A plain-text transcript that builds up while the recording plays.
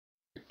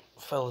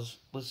Fellas,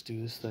 let's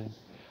do this thing.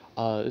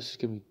 This is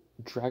gonna be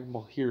Dragon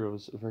Ball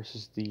Heroes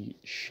versus the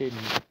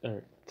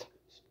SYN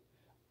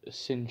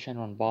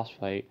Shenron boss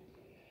fight.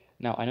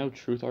 Now, I know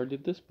Truth already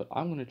did this, but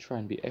I'm gonna try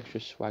and be extra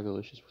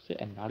swagalicious with it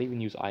and not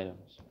even use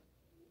items.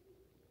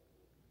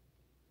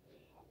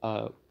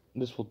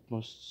 This will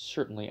most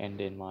certainly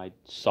end in my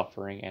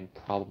suffering and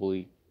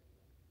probably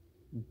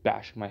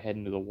bashing my head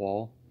into the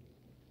wall.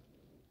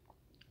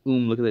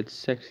 Look at that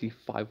sexy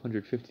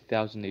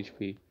 550,000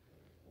 HP.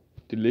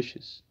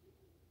 Delicious.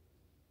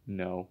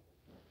 No.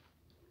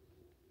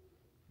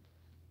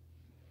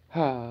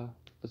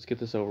 Let's get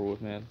this over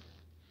with, man.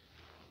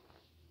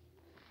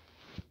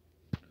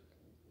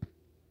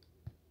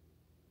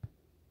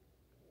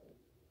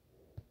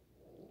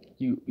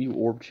 You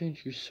orb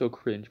change? You're so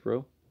cringe,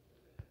 bro.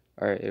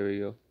 Alright, there we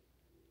go.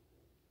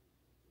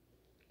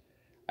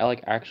 I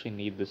actually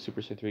need the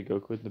Super Saiyan 3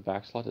 Goku in the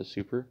back slot as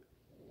super.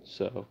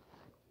 So.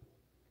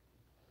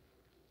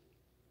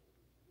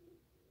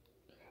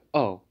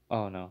 Oh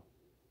no.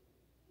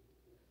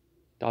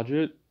 Dodge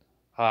it.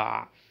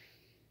 Ah.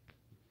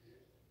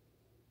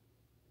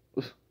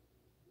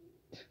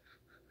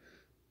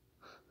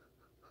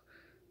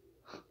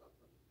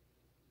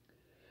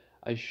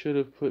 I should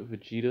have put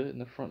Vegeta in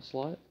the front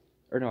slot.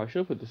 Or no, I should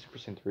have put the Super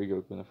Saiyan 3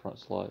 Goku in the front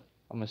slot.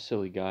 I'm a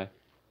silly guy.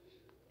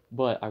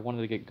 But I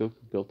wanted to get Goku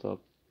built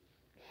up.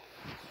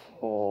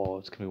 Oh,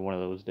 it's gonna be one of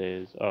those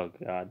days. Oh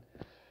god.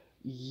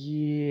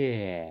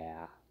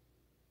 Yeah.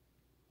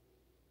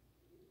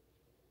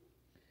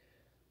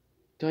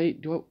 I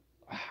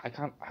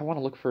want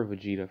to look for a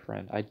Vegeta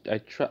friend. I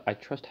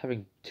trust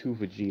having two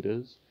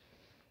Vegetas,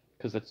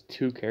 because that's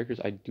two characters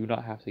I do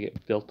not have to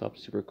get built up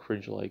super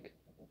cringe like.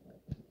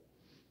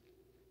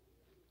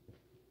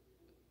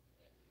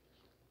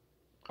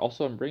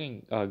 Also, I'm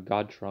bringing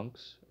God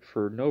Trunks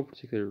for no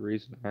particular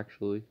reason,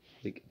 actually.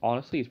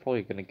 Honestly, he's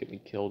probably gonna get me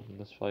killed in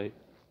this fight.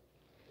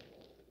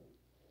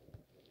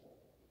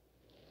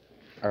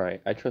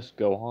 Alright, I trust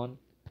Gohan,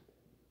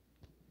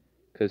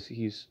 because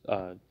he's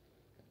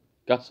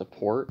got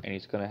support, and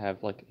he's gonna have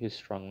his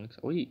strong links.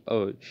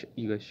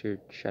 You guys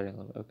shared Shadow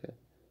Limit. Okay.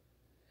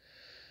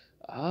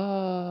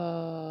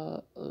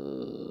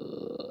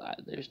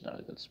 There's not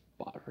a good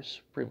spot for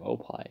Supreme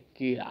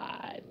Opie.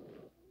 God.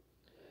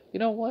 You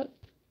know what?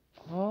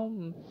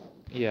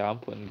 Yeah, I'm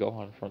putting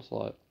Gohan in front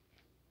slot.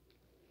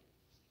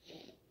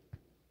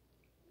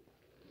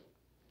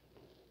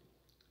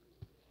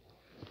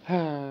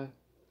 At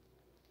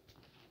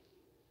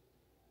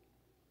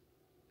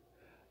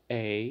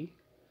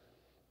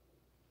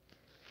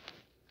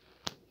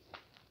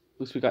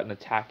least we got an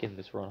attack in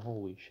this run.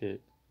 Holy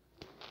shit.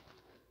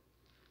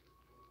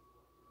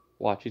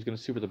 Watch, he's gonna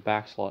super the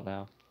back slot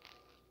now.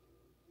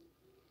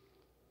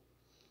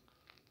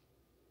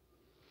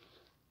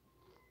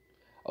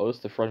 Oh, this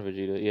is the front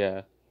Vegeta,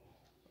 yeah.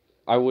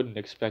 I wouldn't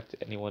expect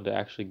anyone to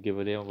actually give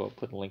a damn about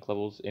putting link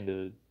levels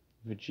into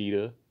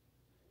Vegeta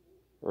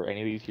or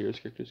any of these heroes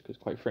characters, because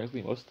quite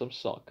frankly, most of them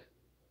suck.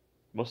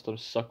 Most of them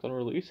sucked on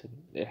release, and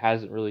they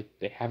haven't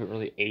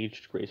really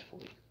aged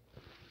gracefully.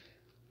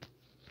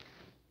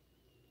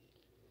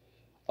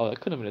 Oh, that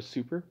could have been a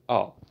super.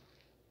 Oh.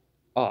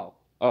 Are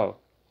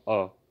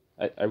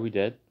we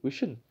dead? We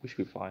should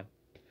be fine.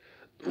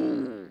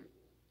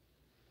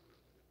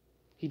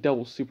 He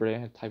double super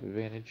and had type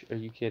advantage. Are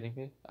you kidding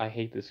me? I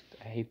hate this.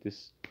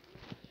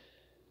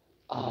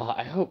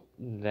 I hope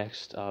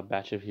next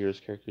batch of heroes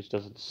characters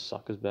doesn't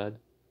suck as bad.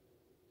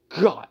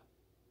 God.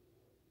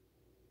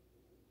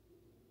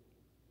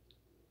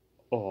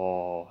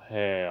 Oh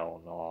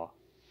hell no.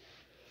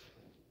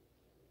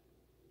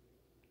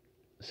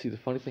 See, the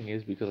funny thing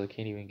is, because I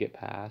can't even get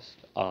past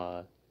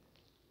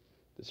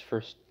this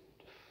first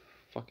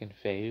fucking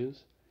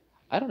phase,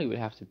 I don't even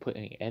have to put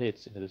any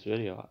edits into this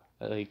video.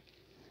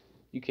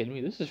 You kidding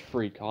me? This is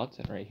free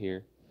content right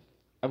here.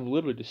 I'm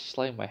literally just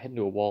slamming my head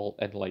into a wall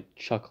and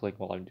chuckling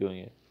while I'm doing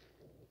it.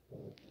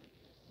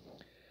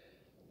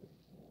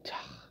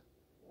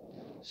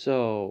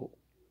 So,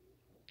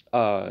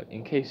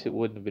 in case it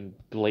wouldn't have been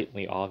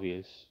blatantly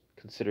obvious,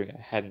 considering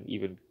I hadn't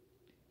even,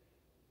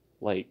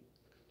 I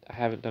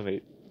haven't done a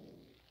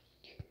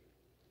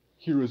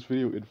Heroes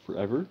video in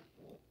forever,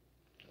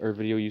 or a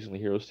video using the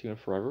Heroes team in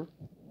forever.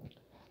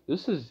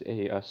 This is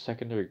a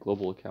secondary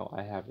global account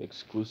I have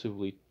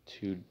exclusively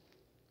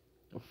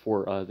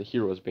for the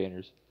Heroes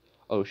banners.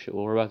 Oh shit,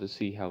 well we're about to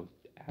see how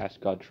ass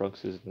God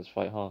Trunks is in this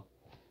fight, huh?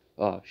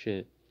 Oh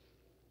shit.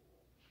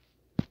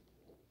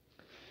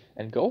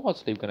 And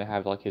Gohan's not even gonna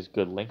have his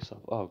good links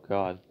up. Oh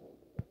god.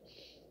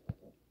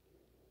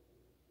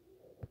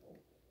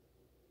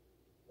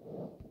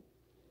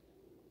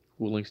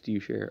 What links do you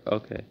share?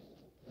 Okay.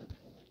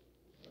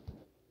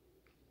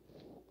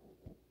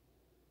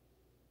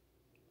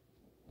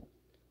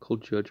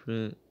 Cold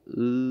Judgment.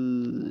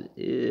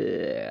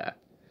 Yeah.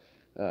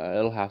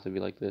 It'll have to be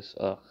like this.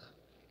 Ugh.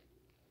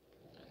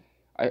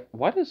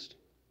 Why does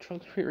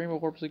Trunks create rainbow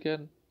orbs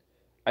again?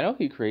 I know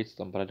he creates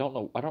them, but I don't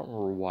know. I don't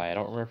remember why. I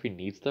don't remember if he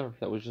needs them, or if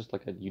that was just a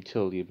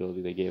utility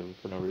ability they gave him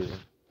for no reason.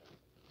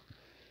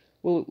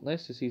 Well,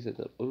 nice to see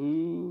that.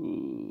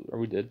 Ooh, are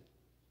we did.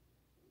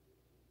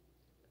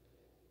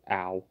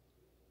 Ow.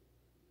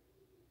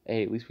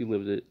 Hey, at least we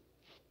lived it.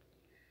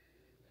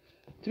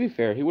 To be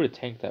fair, he would have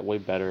tanked that way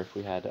better if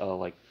we had,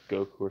 like,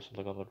 Goku or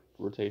something on the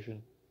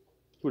rotation.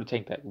 He would have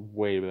tanked that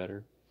way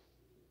better.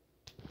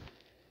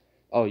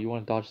 Oh, you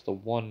want to dodge the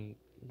one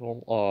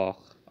normal... Oh,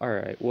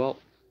 alright, well...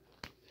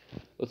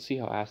 Let's see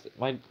how ass...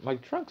 My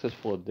Trunks is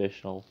full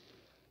additional,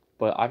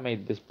 but I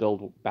made this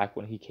build back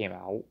when he came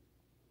out.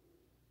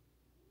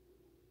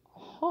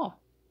 Huh.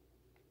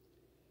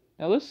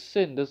 Now, this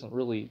SYN doesn't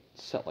really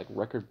set, like,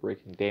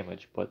 record-breaking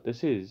damage, but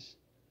this is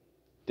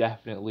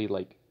definitely,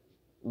 like,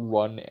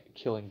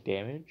 run-killing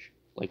damage,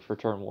 like, for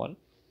turn 1.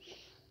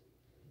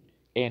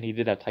 And he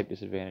did have type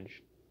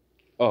disadvantage.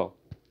 Oh.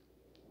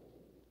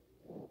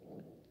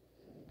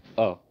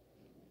 Oh.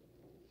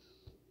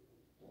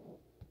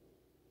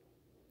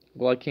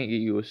 Well, I can't get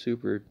you a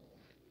super.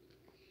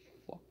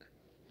 Fuck.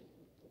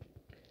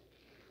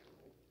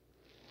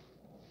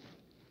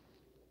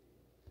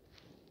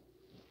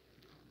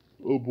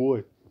 Oh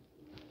boy.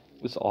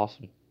 This is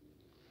awesome.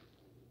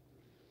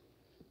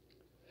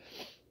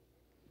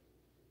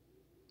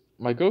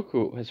 My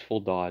Goku has full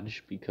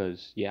dodge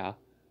because, yeah.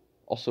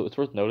 Also, it's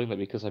worth noting that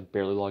because I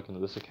barely logged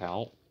into this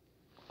account,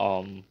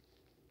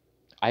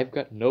 I've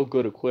got no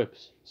good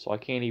equips, so I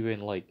can't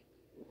even, like,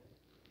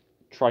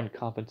 try and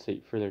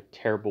compensate for their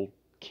terrible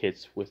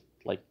kits with,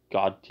 like,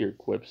 god tier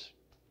equips.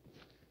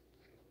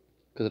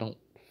 Because I don't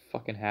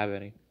fucking have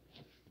any.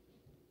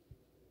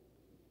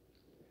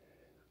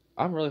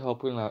 I'm really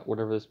hoping that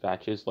whatever this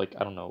batch is, like,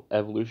 I don't know,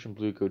 Evolution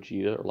Blue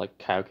Gogeta or, like,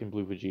 Kaioken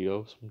Blue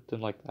Vegito,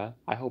 something like that.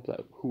 I hope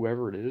that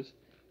whoever it is,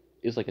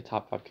 like, a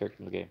top 5 character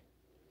in the game.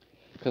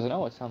 Because I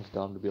know it sounds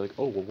dumb to be like,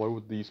 oh, well, why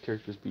would these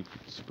characters be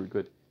super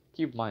good?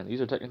 Keep in mind, these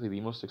are technically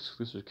the most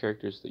exclusive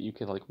characters that you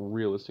can, like,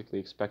 realistically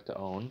expect to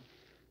own.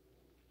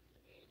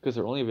 Because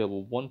they're only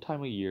available one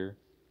time a year.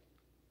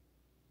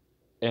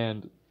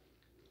 And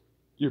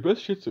your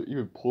best chance to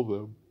even pull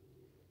them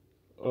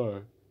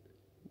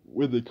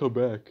when they come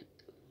back,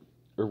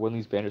 or when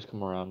these banners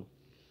come around,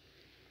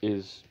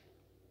 is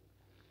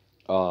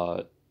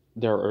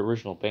their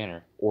original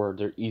banner, or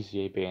their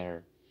EZA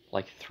banner,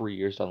 like 3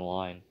 years down the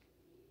line.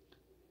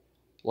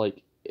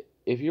 Like,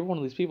 if you're one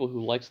of these people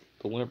who likes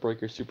the Limit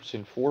Breaker Super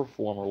Saiyan 4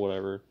 form or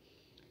whatever,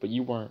 but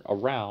you weren't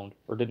around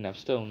or didn't have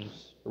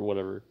stones or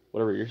whatever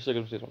your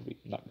circumstance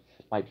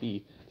might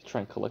be to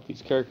try and collect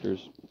these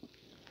characters,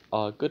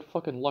 good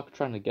fucking luck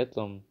trying to get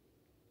them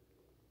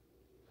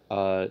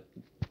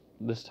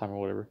this time or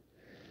whatever.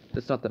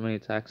 That's not that many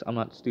attacks. I'm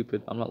not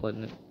stupid. I'm not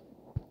letting it.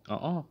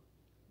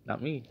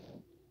 Not me.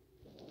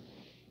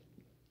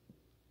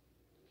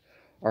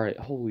 Alright,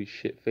 holy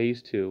shit,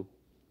 phase 2.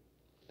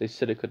 They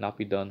said it could not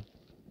be done.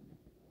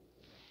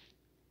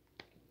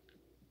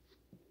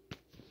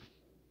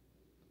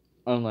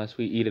 Unless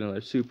we eat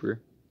another super.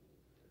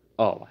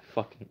 Oh my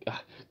fucking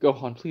god.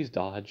 Gohan, please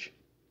dodge.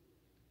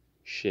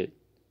 Shit.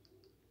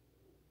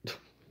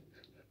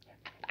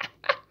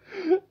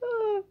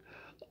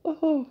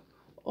 Oh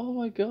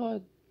my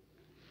god.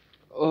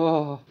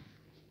 Oh.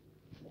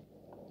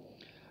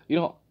 You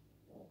know,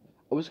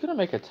 I was gonna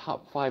make a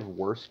top 5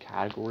 worst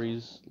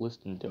categories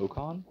list in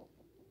Dokkan.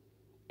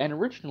 And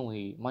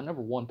originally, my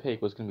number 1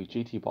 pick was gonna be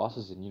GT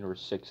bosses in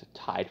Universe 6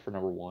 tied for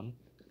number 1.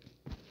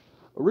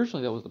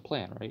 Originally, that was the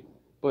plan, right?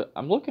 But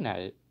I'm looking at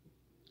it.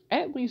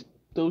 At least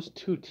those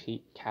two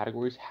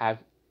categories have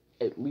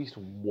at least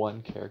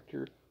one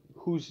character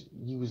who's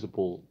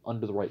usable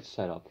under the right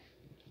setup.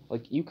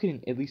 Like, you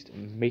can at least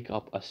make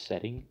up a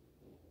setting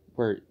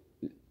where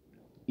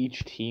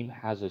each team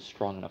has a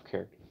strong enough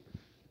character.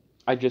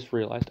 I just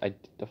realized I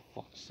did, the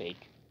fuck's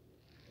sake.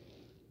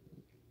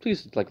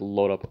 Please, like,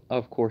 load up.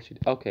 Of course you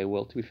do. Okay,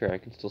 well, to be fair, I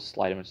can still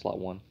slide him in slot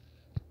 1.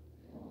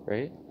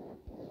 Right?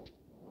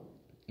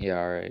 Yeah,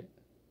 alright.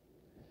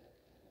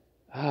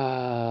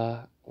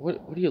 What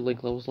are your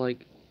link levels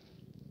like?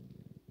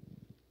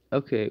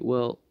 Okay,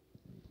 well,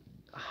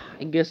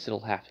 I guess it'll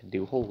have to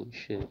do. Holy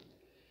shit.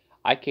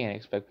 I can't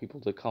expect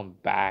people to come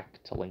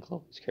back to link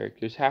level these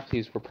characters. Half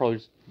these were probably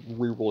just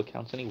reroll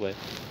accounts anyway.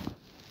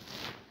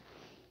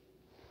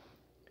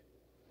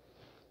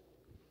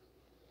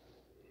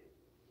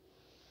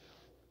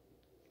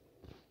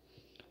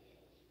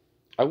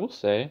 I will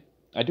say,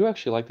 I do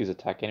actually like these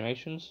attack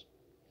animations.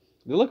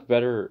 They look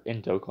better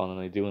in Dokkan than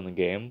they do in the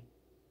game.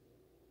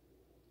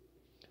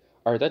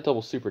 Alright, that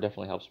double super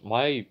definitely helps.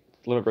 My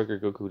Limit Breaker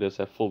Goku does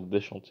have full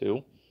additional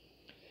too.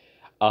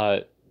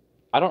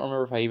 I don't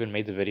remember if I even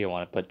made the video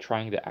on it, but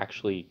trying to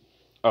actually...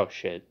 Oh,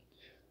 shit.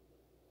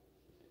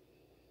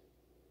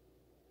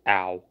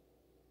 Ow.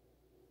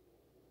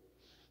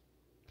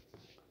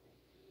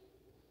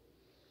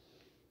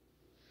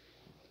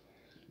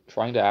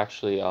 Trying to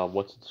actually,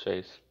 what's its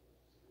face?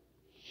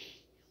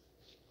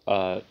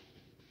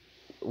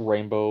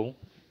 Rainbow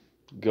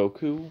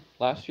Goku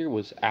last year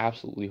was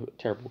absolutely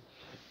terrible.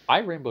 I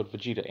rainbowed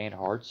Vegeta and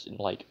Hearts in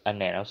like a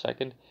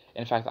nanosecond.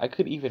 In fact, I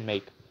could even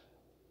make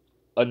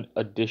an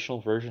additional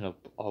version of...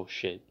 Oh,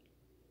 shit.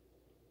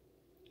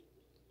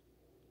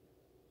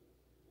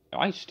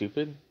 Am I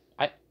stupid?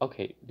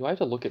 Okay, do I have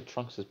to look at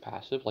Trunks'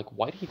 passive? Like,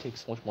 why did he take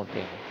so much more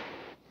damage?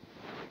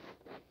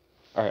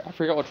 Alright, I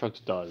forgot what Trunks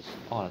does,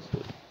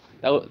 honestly.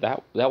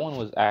 That one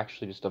was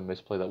actually just a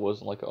misplay. That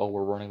wasn't like, oh,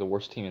 we're running the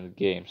worst team in the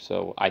game,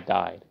 so I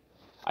died.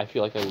 I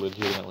feel like I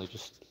legitimately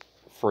just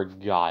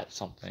forgot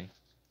something.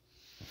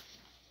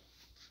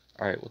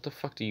 Alright, what the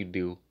fuck do you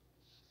do?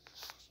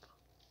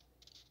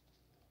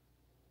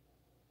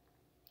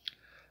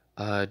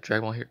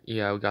 Dragon Ball here.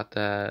 Yeah, we got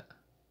that.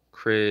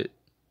 Crit.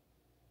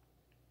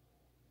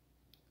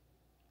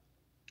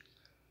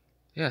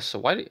 Yeah, so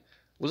why did...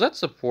 Was that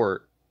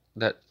support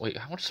that... Wait,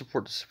 how much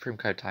support does Supreme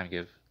Kai Time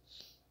give?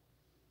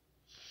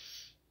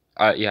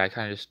 Yeah, I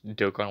kind of just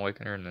Dokkan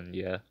Awakener and then,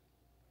 yeah.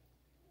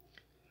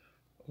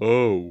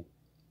 Oh.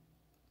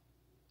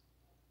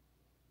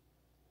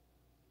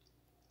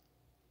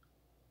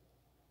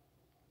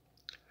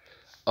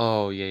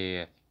 Oh,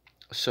 yeah.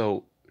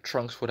 So,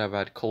 Trunks would have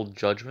had Cold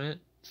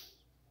Judgment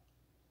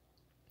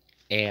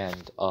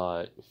and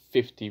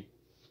 58%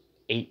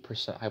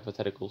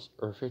 hypotheticals,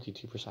 or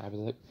 52%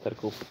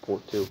 hypothetical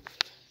support too.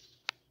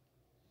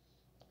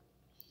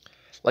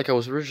 Like, I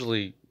was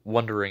originally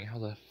wondering how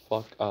the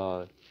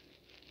fuck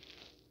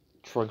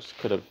Trunks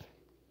could have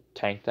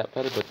tanked that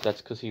better, but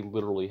that's because he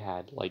literally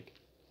had, like,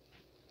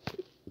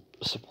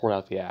 support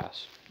out the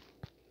ass.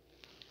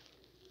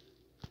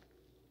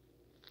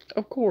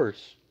 Of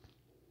course.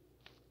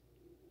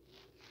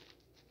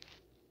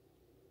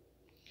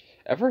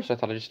 At first, I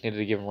thought I just needed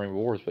to give him Rainbow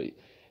Orbs, but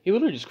he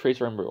literally just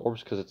creates Rainbow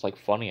Orbs because it's, like,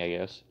 funny, I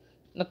guess.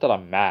 Not that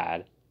I'm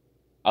mad.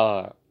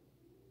 But,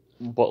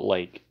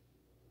 like...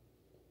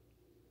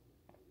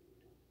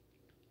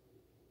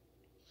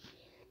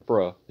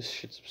 Bruh, this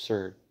shit's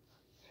absurd.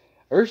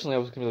 Originally, I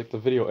was gonna be like, the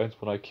video ends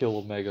when I kill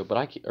Omega,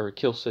 or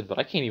kill SYN, but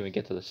I can't even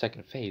get to the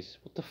second phase.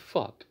 What the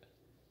fuck?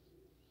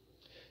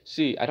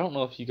 See, I don't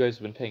know if you guys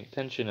have been paying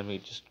attention to me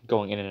just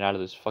going in and out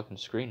of this fucking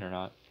screen or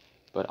not,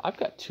 but I've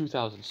got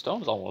 2,000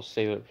 stones almost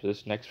saved up for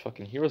this next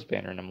fucking Heroes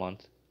banner in a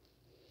month.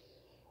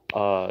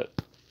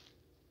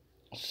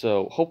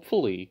 So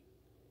hopefully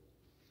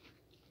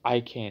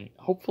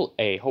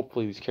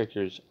hopefully these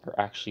characters are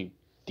actually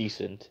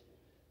decent.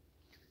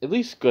 At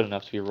least good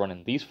enough to be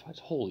running these fights.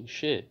 Holy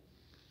shit.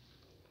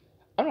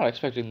 I'm not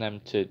expecting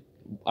them to,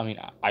 I mean,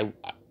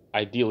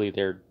 ideally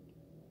they're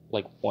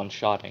like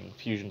one-shotting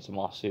Fusion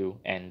Zamasu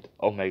and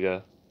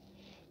Omega,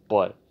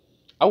 but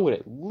I would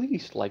at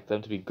least like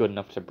them to be good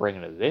enough to bring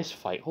into this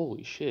fight.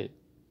 Holy shit.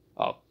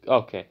 Oh,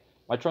 okay.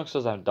 My trunk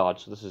says I'm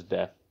dodged, so this is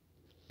death.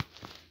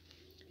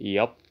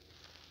 Yup.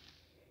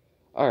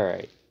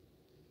 Alright.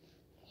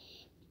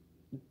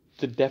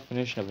 The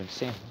definition of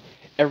insanity.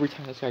 Every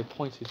time this guy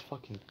points his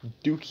fucking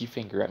dookie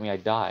finger at me, I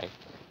die.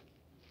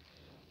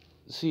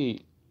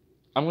 See,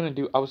 I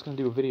was gonna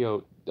do a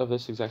video of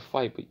this exact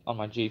fight, but on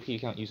my JP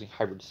account using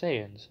Hybrid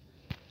Saiyans.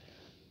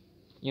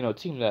 You know, a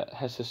team that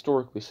has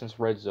historically, since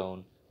Red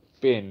Zone,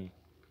 been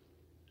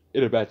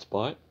in a bad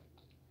spot.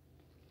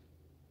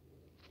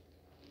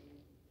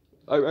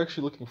 I'm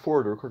actually looking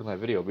forward to recording that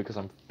video because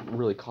I'm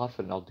really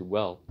confident I'll do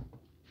well.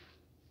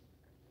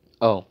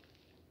 Oh.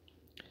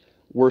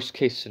 Worst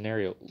case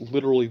scenario.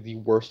 Literally the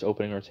worst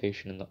opening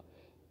rotation in the...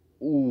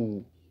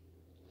 Ooh.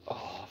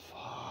 Oh,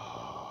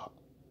 fuck.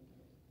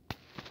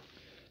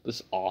 This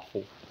is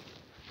awful.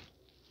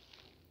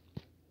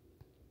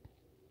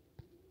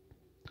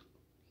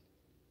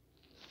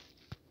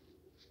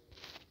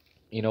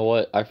 You know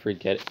what? I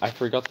forgot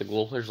the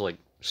global players are, like,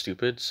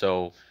 stupid,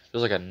 so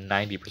there's, like, a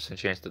 90%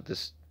 chance that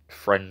this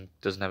friend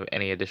doesn't have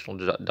any additional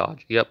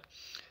dodge. Yep.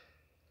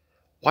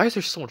 Why is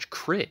there so much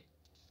crit?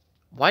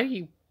 Why do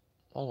you...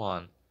 Hold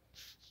on.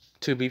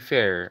 To be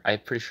fair, I'm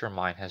pretty sure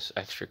mine has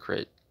extra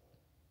crit.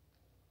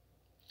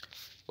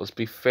 Let's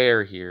be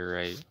fair here,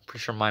 right?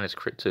 Pretty sure mine is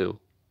crit too.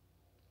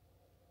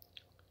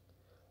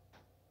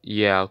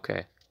 Yeah,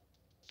 okay.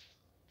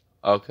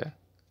 Okay.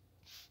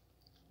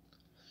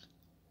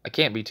 I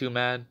can't be too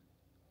mad.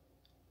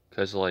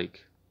 Because,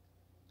 like...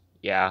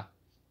 Yeah.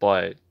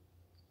 But...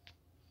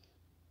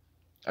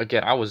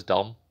 Again, I was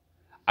dumb.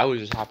 I was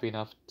just happy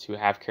enough to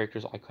have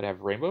characters I could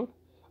have rainbowed.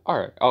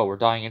 Alright. Oh, we're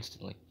dying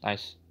instantly.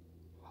 Nice.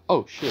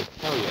 Oh, shit.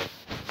 Hell yeah.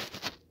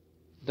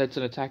 That's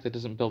an attack that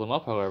doesn't build him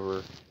up,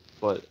 however.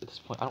 But at this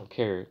point, I don't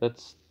care.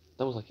 That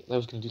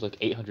was gonna do like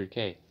 800k.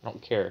 I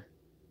don't care.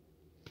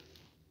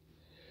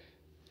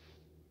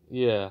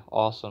 Yeah,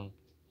 awesome.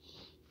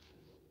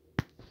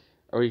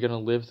 Are we gonna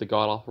live the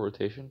god-awful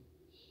rotation?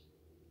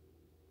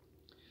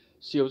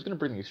 See, I was gonna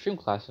bring the extreme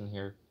class in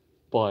here,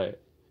 but...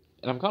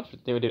 And I'm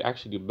confident they would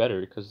actually do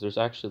better, because there's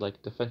actually,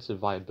 like, defensive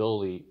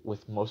viability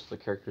with most of the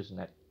characters in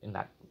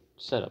that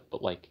setup,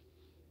 but, like...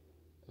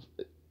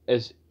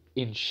 As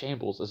in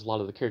shambles as a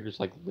lot of the characters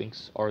like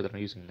Lynx are that I'm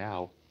using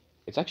now,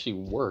 it's actually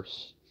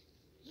worse.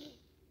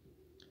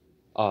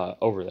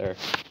 Over there.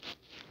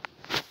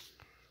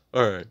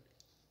 Alright.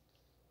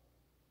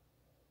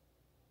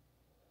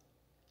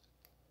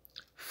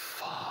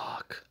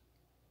 Fuck.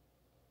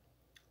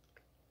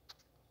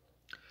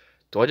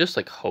 Do I just,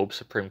 like, hope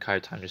Supreme Kai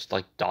Time just,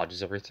 like,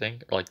 dodges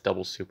everything? Or, like,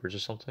 double supers or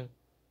something?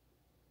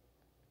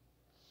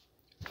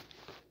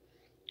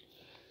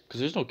 Because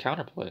there's no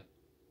counterplay.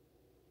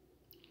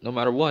 No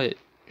matter what,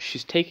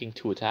 she's taking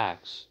 2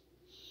 attacks.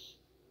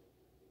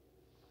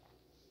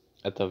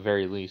 At the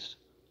very least.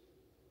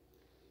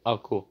 Oh,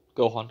 cool.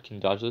 Gohan, can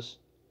you dodge this?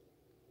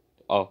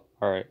 Oh,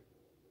 alright.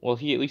 Well,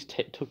 he at least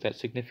took that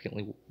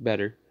significantly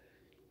better.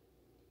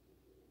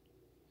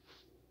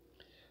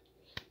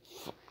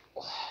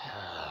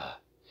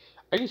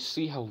 I just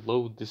see how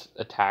low this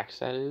attack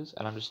stat is,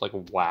 and I'm just like,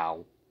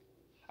 wow.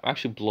 I'm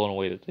actually blown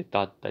away that they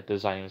thought that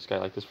designing this guy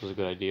like this was a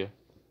good idea.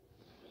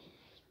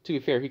 To be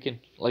fair, he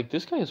can, like,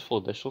 this guy is full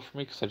additional for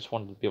me because I just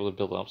wanted to be able to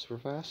build him up super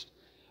fast.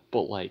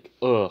 But, like,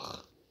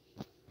 ugh.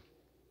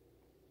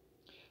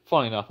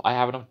 Funny enough, I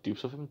have enough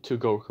dupes of him to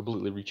go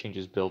completely rechange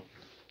his build.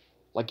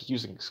 Like,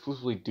 using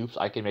exclusively dupes,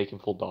 I can make him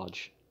full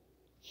dodge.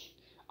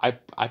 I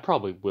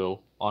probably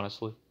will,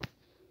 honestly.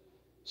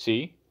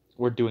 See?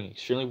 We're doing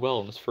extremely well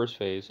in this first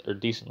phase, or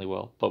decently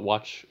well, but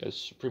watch as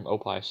Supreme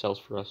Opie sells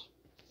for us.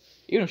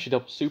 Even if she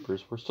doubles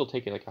supers, we're still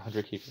taking like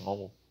 100k from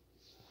normal.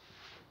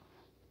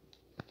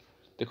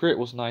 The crit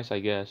was nice, I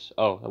guess.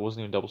 Oh, that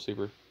wasn't even double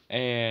super.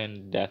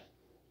 And death.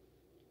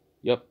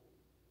 Yep.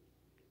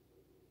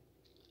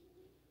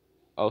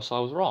 Oh, so I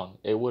was wrong.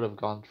 It would have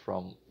gone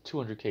from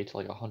 200k to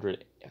like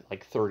 100,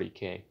 like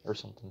 30k or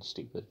something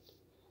stupid.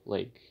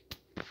 Like,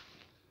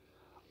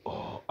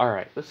 oh,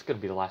 alright, this is gonna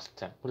be the last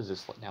attempt. What is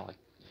this now, like?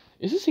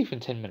 Is this even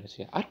 10 minutes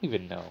yet? I don't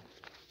even know.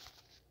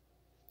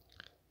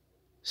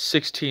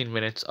 16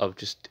 minutes of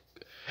just...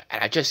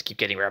 And I just keep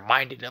getting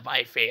reminded of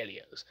my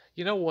failures.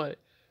 You know what?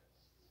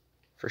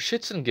 For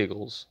shits and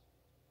giggles,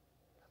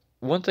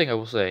 one thing I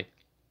will say,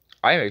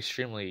 I am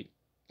extremely,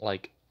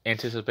 like,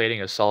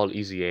 anticipating a solid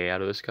easy A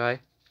out of this guy.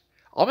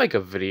 I'll make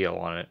a video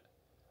on it.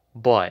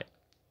 But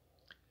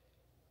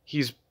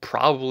he's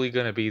probably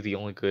going to be the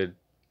only good,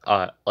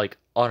 like,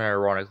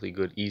 unironically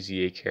good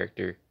easy A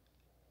character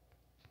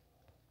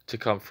to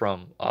come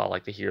from,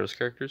 like, the heroes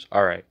characters.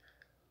 Alright.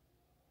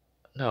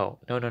 No.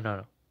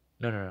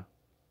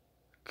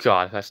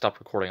 God, if I stopped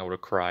recording, I would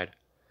have cried.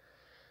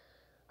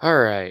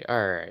 Alright.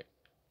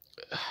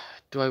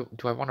 Do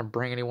I want to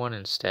bring anyone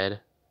instead?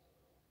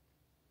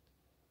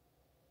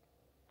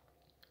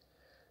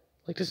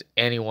 Like, does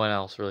anyone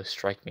else really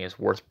strike me as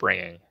worth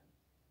bringing?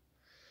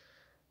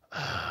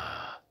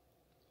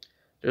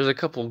 There's a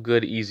couple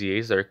good easy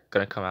A's that are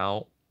gonna come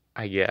out,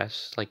 I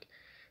guess. Like,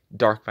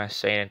 Dark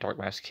Mask Saiyan and Dark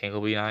Mask King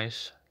will be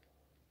nice.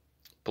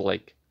 But,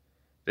 like,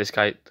 this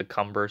guy, the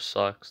Cumber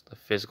sucks. The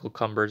physical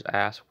Cumber's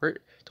ass. Where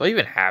do I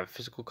even have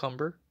physical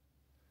Cumber?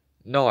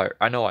 No,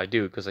 I know I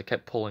do, because I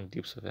kept pulling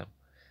dupes of him.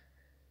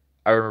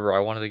 I remember I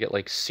wanted to get,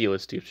 like,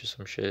 Sealess dupes or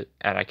some shit,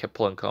 and I kept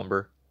pulling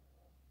Cumber.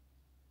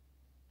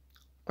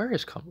 Where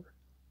is Cumber?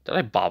 Did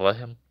I Baba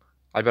him?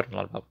 I better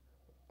not Baba.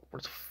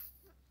 Where the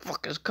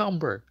fuck is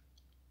Cumber?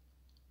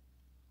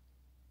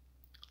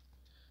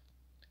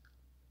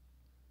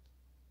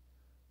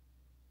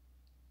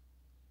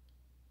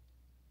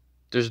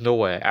 There's no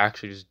way I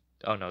actually just...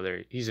 Oh no,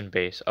 there he's in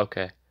base.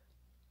 Okay.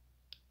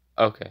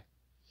 I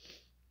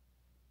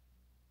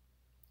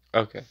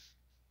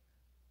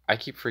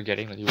keep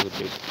forgetting that he was a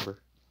base Cumber.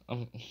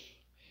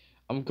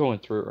 I'm going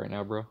through it right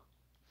now, bro.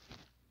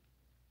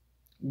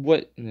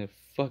 What in the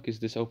fuck is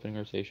this opening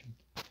rotation?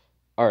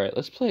 Alright,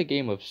 let's play a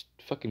game of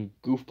fucking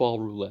goofball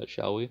roulette,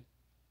 shall we?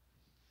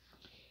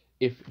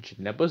 If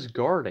Janeba's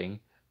guarding,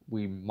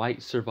 we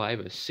might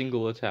survive a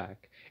single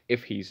attack.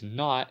 If he's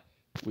not,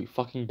 we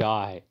fucking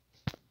die.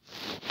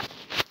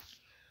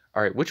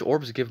 Alright, which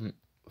orbs give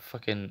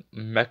fucking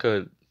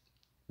Mecha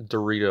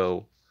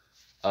Dorito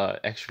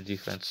extra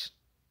defense?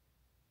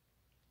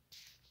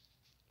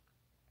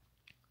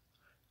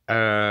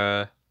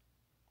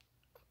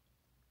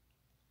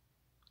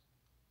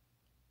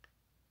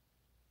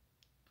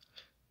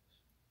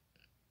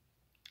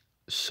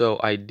 So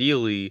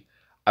ideally,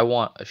 I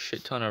want a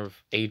shit ton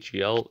of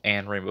AGL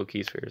and Rainbow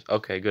Key Spheres.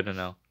 Okay, good to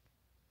know.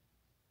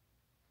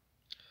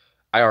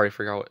 I already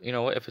forgot what... You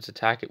know what? If it's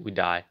attack it, we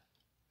die.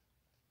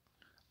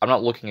 I'm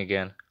not looking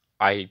again.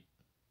 I'm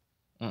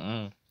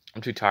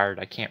too tired.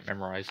 I can't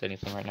memorize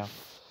anything right now.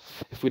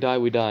 If we die,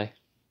 we die.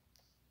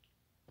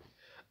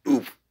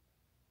 Oof.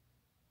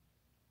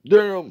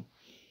 Damn.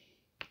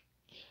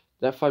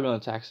 That 5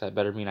 million attack stat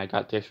better mean I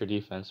got the extra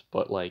defense,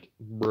 but like,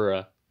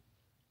 bruh.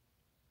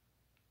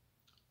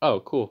 Oh,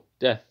 cool.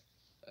 Death.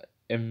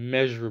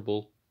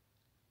 Immeasurable.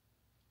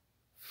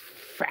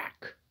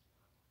 Fuck.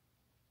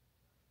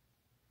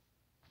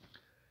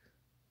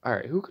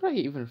 Alright, who could I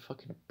even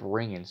fucking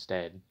bring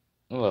instead?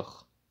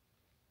 Ugh.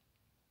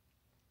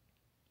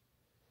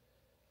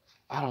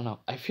 I don't know.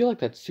 I feel like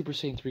that Super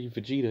Saiyan 3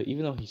 Vegeta,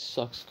 even though he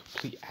sucks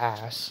complete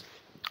ass,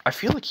 I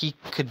feel like he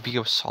could be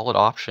a solid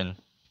option.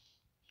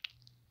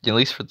 At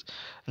least for...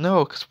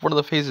 No, because one of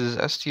the phases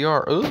is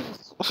STR. Ugh.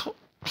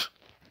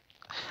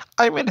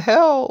 I'm in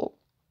hell.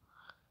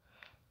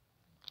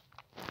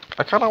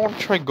 I kind of want to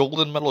try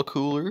Golden Metal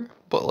Cooler,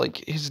 but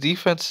like his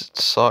defense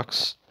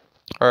sucks.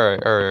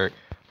 Alright.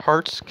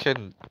 Hearts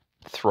can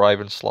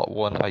thrive in slot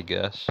 1, I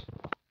guess.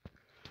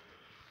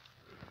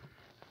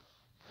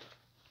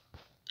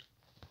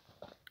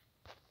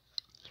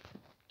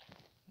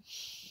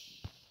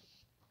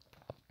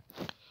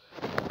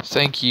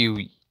 Thank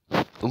you,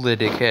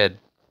 dickhead.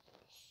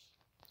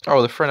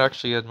 Oh, the friend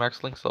actually had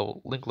max link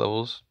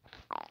levels.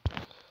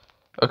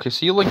 Okay,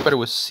 so you link better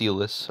with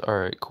Sealess.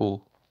 Alright,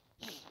 cool.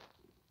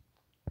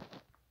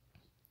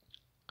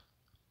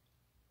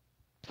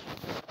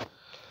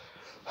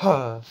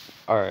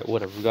 Alright,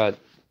 whatever. We got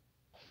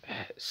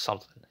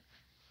something.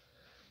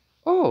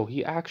 Oh,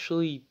 he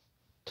actually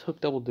took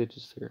double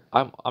digits there.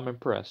 I'm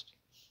impressed.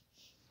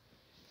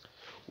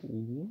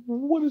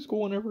 What is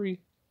going every?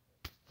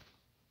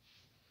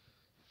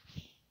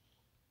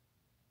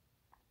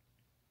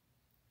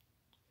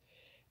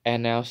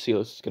 And now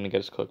Sealess is gonna get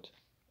us cooked.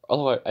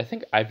 Although I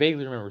think I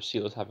vaguely remember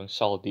Sealess having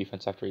solid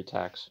defense after he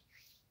attacks.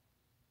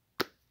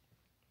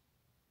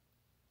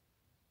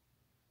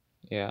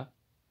 Yeah.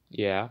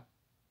 Yeah.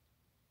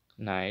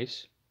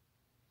 Nice.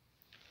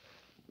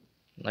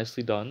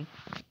 Nicely done.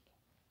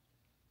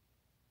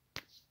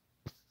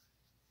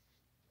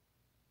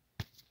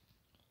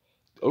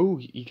 Oh,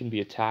 he can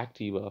be attack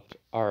debuffed.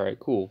 Alright,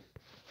 cool.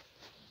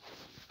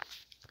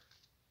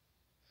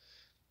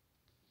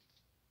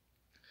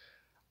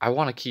 I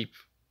want to keep...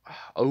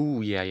 Oh,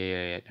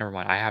 yeah. Never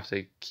mind. I have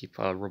to keep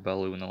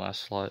Rebellu in the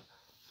last slot.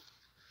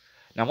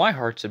 Now, my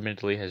Hearts,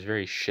 admittedly, has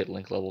very shit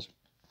link levels.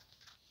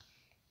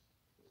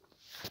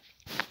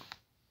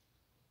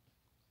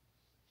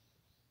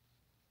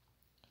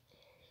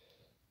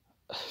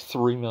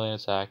 $3 million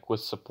attack with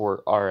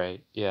support.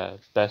 Alright, yeah.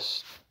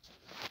 Best...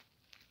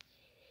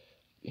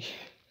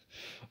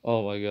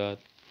 Oh my god.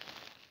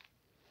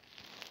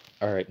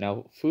 Alright,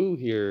 now, Fu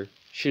here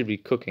should be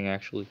cooking,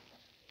 actually.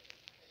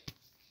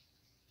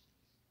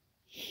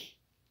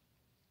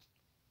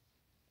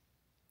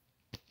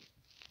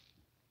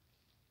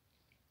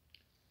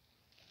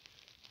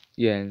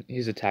 Yeah, and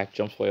his attack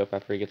jumps way up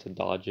after he gets a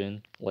dodge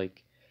in.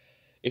 Like,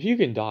 if you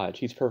can dodge,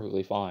 he's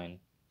perfectly fine.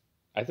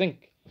 I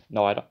think...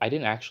 No, I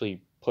didn't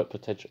actually put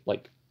potential,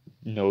 like,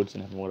 nodes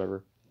in him or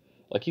whatever.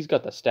 Like, he's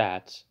got the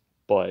stats,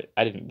 but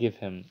I didn't give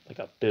him, like,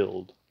 a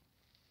build.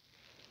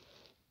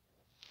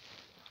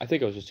 I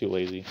think I was just too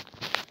lazy.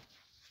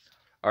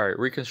 Alright,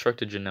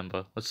 reconstructed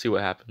Janemba. Let's see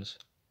what happens.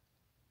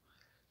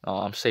 Oh,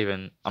 I'm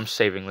saving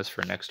this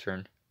for next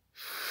turn.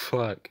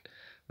 Fuck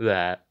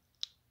that.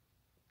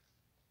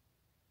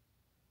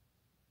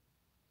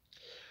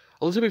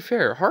 Well, to be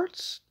fair,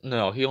 Hearts...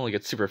 No, he only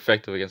gets super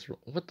effective against...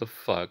 What the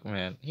fuck,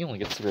 man? He only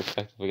gets super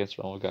effective against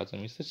Realm of God's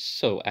enemies. That's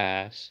so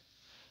ass.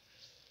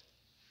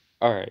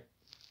 Alright.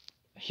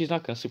 He's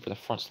not gonna super the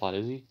front slot,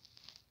 is he?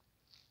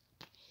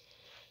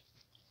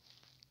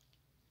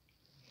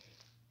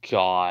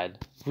 God.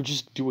 We're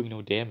just doing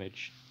no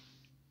damage.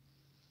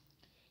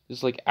 This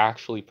is, like,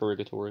 actually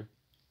purgatory.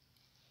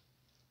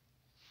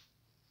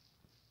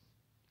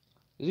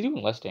 Is he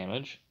doing less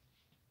damage?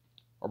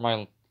 Or am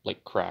I,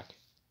 like, crack?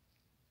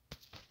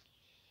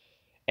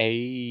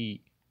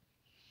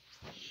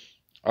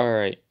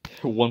 Alright.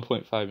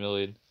 1.5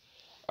 million.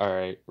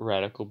 Alright,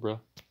 radical, bro.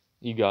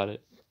 You got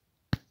it.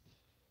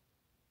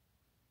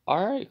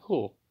 Alright,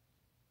 cool.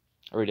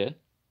 Are we dead?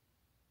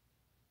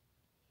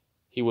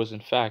 He was,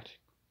 in fact,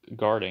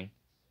 guarding.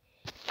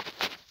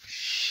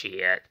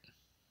 Shit.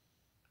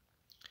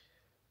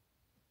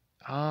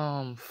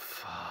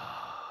 Fuck.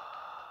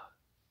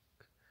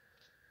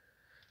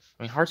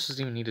 I mean, Hearts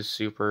doesn't even need a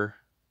super.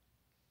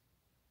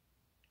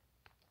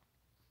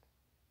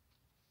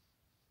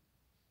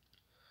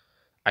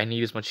 I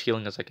need as much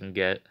healing as I can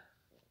get.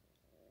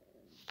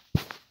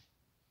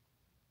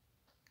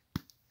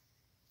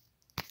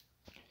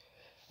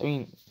 I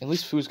mean, at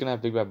least Fu's gonna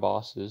have big bad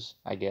bosses,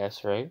 I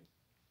guess, right?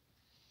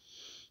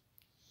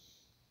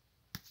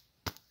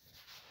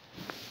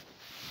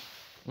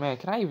 Man,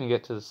 can I even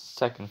get to the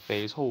second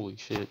phase? Holy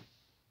shit.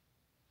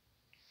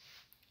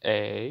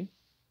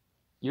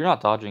 You're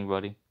not dodging,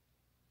 buddy.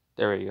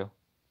 There we go.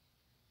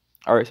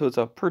 Alright, so it's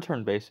a per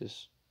turn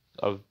basis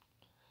of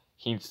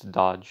he needs to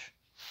dodge.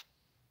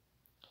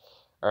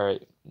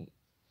 Alright.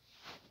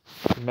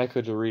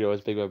 Mecha Dorito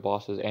has big bad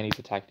bosses and he's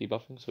attack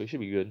debuffing, so he should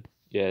be good.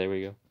 Yeah, there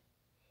we go.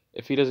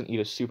 If he doesn't eat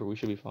a super, we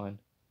should be fine.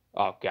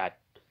 Oh, God.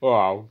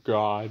 Oh,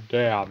 God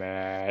damn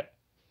it.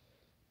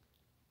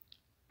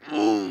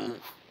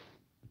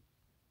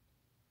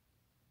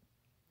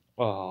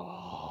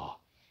 Oh.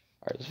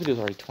 Alright, this video's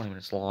already 20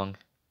 minutes long.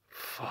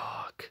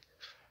 Fuck.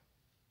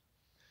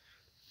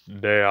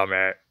 Damn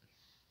it.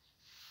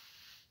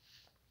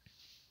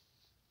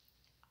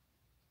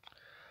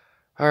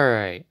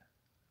 Alright.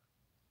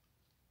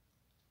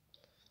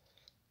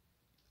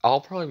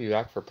 I'll probably be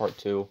back for part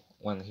 2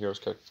 when the Heroes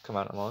come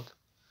out in a month.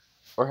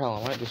 Or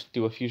hell, I might just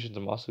do a Fusions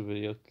of Masu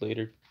video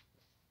later.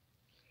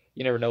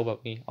 You never know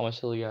about me. I'm a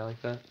silly guy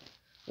like that.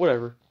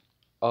 Whatever.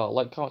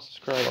 Like, comment,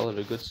 subscribe, all of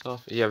the good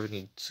stuff. If you have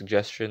any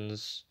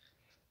suggestions,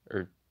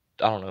 or,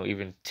 I don't know,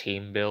 even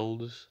team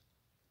builds,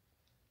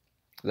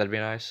 that'd be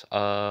nice.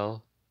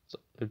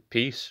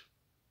 Peace.